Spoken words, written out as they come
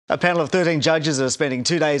A panel of 13 judges are spending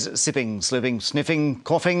 2 days sipping, slurping, sniffing,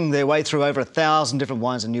 coughing their way through over 1,000 different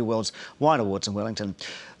wines in New World's Wine Awards in Wellington.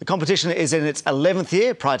 The competition is in its 11th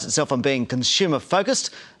year, prides itself on being consumer-focused.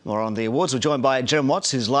 More on the awards. We're joined by Jim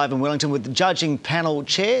Watts, who's live in Wellington with the judging panel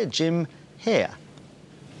chair, Jim Harré.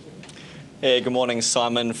 Yeah, good morning,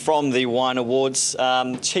 Simon. From the Wine Awards,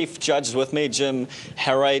 Chief Judge is with me, Jim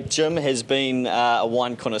Harré. Jim has been a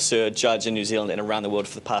wine connoisseur judge in New Zealand and around the world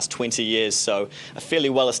for the past 20 years, so a fairly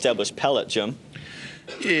well-established palate, Jim.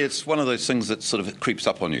 Yeah, it's one of those things that sort of creeps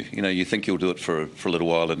up on you. You know, you think you'll do it for a little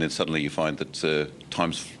while, and then suddenly you find that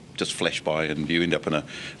time's just flash by, and you end up in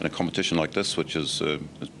a competition like this, which is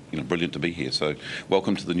brilliant to be here. So,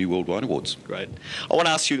 welcome to the New World Wine Awards. Great. I want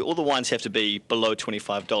to ask you, all the wines have to be below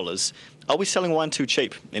 $25. Are we selling wine too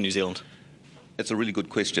cheap in New Zealand? It's a really good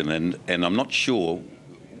question, and I'm not sure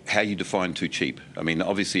how you define too cheap. I mean,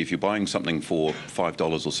 obviously, if you're buying something for $5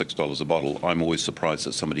 or $6 a bottle, I'm always surprised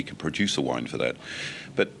that somebody can produce a wine for that.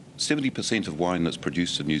 But 70% of wine that's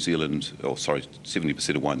produced in New Zealand,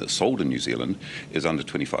 70% of wine that's sold in New Zealand is under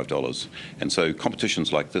 $25. And so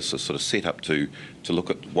competitions like this are sort of set up to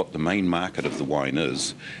look at what the main market of the wine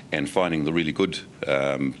is and finding the really good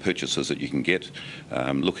purchases that you can get,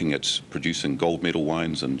 looking at producing gold medal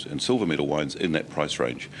wines and silver medal wines in that price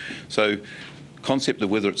range. So concept of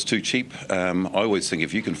whether it's too cheap, I always think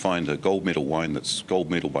if you can find a gold medal wine that's gold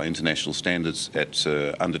medal by international standards at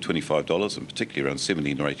under $25, and particularly around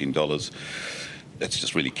 $17 or $18, that's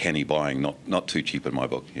just really canny buying, not too cheap in my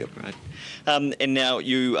book. Yep. Right. And now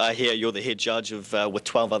you are here. You're the head judge of with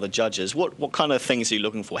 12 other judges. What kind of things are you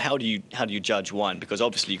looking for? How do you judge wine? Because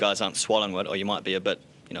obviously you guys aren't swallowing it, or you might be a bit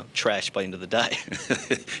trash by the end of the day.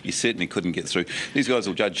 You certainly couldn't get through. These guys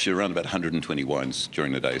will judge around about 120 wines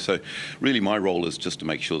during the day. So really my role is just to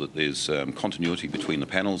make sure that there's continuity between the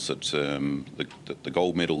panels, that the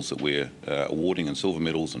gold medals that we're awarding and silver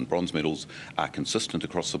medals and bronze medals are consistent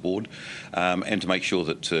across the board, and to make sure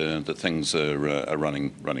that things are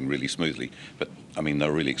running really smoothly. But I mean,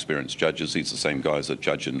 they're really experienced judges. These are the same guys that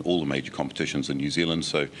judge in all the major competitions in New Zealand,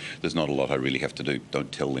 so there's not a lot I really have to do.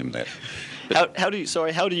 Don't tell them that. How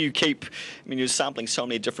do you keep, I mean, you're sampling so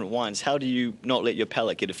many different wines, how do you not let your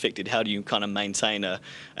palate get affected? How do you kind of maintain a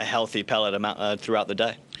healthy palate throughout the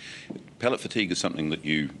day? Palate fatigue is something that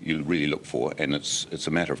you really look for, and it's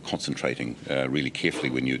a matter of concentrating really carefully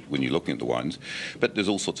when you're looking at the wines. But there's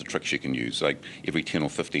all sorts of tricks you can use, like every 10 or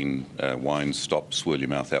 15 wines, stop, swirl your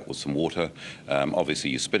mouth out with some water. Obviously,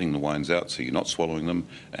 you're spitting the wines out, so you're not swallowing them,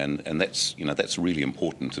 and that's really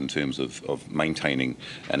important in terms of maintaining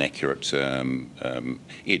an accurate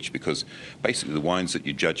edge, because basically the wines that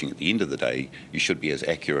you're judging at the end of the day, you should be as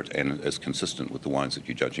accurate and as consistent with the wines that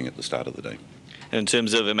you're judging at the start of the day. And in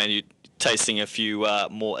terms of, I mean, you're tasting a few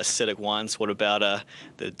more acidic wines, what about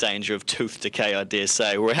the danger of tooth decay, I dare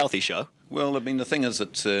say? We're a healthy show. Well, I mean, the thing is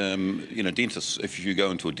that, dentists, if you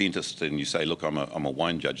go into a dentist and you say, look, I'm a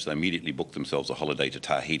wine judge, they immediately book themselves a holiday to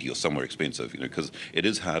Tahiti or somewhere expensive, because it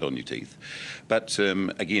is hard on your teeth. But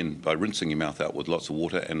again, by rinsing your mouth out with lots of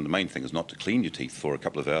water, and the main thing is not to clean your teeth for a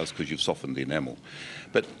couple of hours because you've softened the enamel.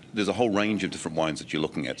 But there's a whole range of different wines that you're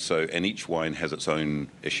looking at, and each wine has its own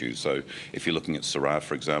issues. So if you're looking at Syrah,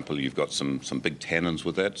 for example, you've got some big tannins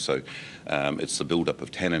with that. So it's the build-up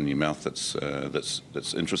of tannin in your mouth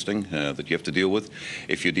that's interesting, that you have to deal with.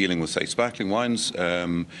 If you're dealing with, say, sparkling wines,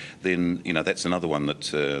 then that's another one that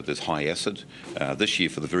there's high acid. This year,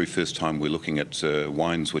 for the very first time, we're looking at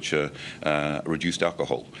wines which are reduced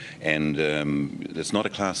alcohol, and it's not a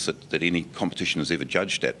class that any competition has ever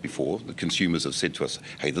judged at before. The consumers have said to us,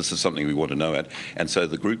 hey, this is something we want to know at, and so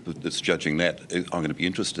the group that's judging that, I'm going to be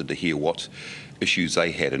interested to hear what issues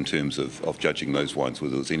they had in terms of judging those wines,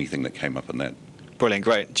 whether there was anything that came up in that. Brilliant,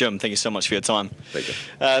 great. Jim, thank you so much for your time. Thank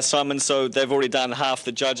you. Simon, so they've already done half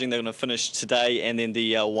the judging. They're going to finish today, and then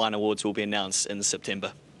the Wine Awards will be announced in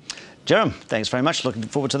September. Jim, thanks very much. Looking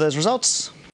forward to those results.